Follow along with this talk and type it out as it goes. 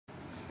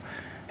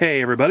Hey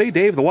everybody,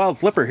 Dave the Wild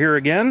Flipper here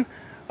again.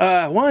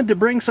 Wanted to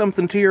bring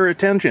something to your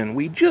attention.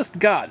 We just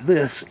got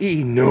this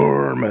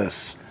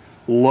enormous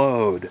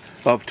load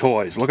of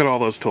toys. Look at all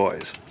those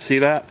toys. See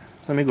that?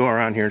 Let me go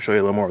around here and show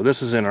you a little more.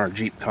 This is in our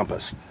Jeep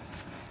Compass.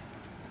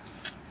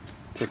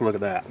 Take a look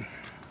at that.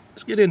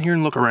 Let's get in here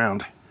and look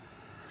around.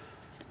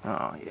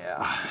 Oh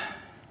yeah.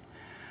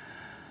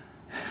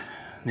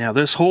 Now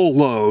this whole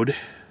load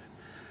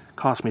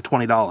cost me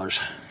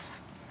 $20.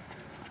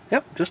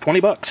 Yep, just 20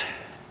 bucks.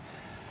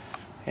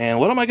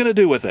 And what am I going to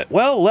do with it?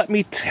 Well, let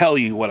me tell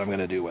you what I'm going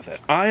to do with it.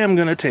 I am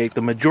going to take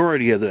the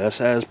majority of this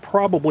as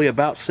probably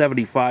about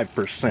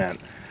 75%,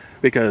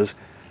 because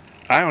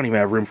I don't even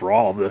have room for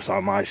all of this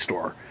on my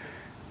store.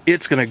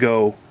 It's going to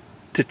go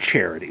to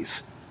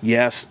charities.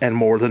 Yes, and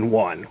more than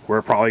one.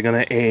 We're probably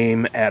going to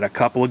aim at a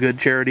couple of good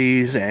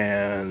charities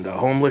and a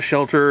homeless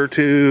shelter or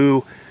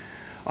two.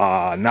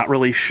 Not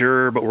really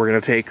sure, but we're going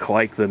to take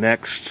like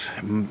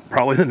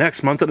probably the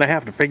next month and a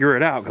half to figure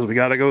it out, because we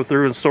got to go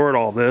through and sort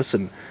all this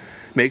and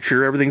make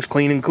sure everything's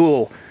clean and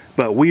cool.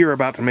 But we are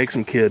about to make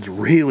some kids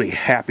really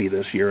happy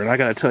this year, and I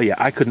gotta tell you,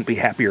 I couldn't be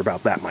happier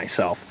about that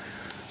myself.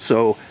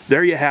 So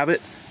there you have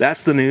it.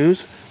 That's the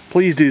news.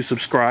 Please do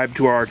subscribe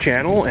to our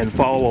channel and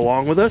follow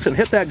along with us, and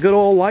hit that good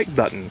old like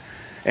button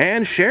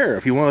and share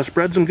if you want to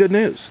spread some good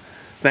news.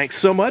 Thanks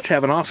so much.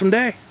 Have an awesome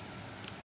day.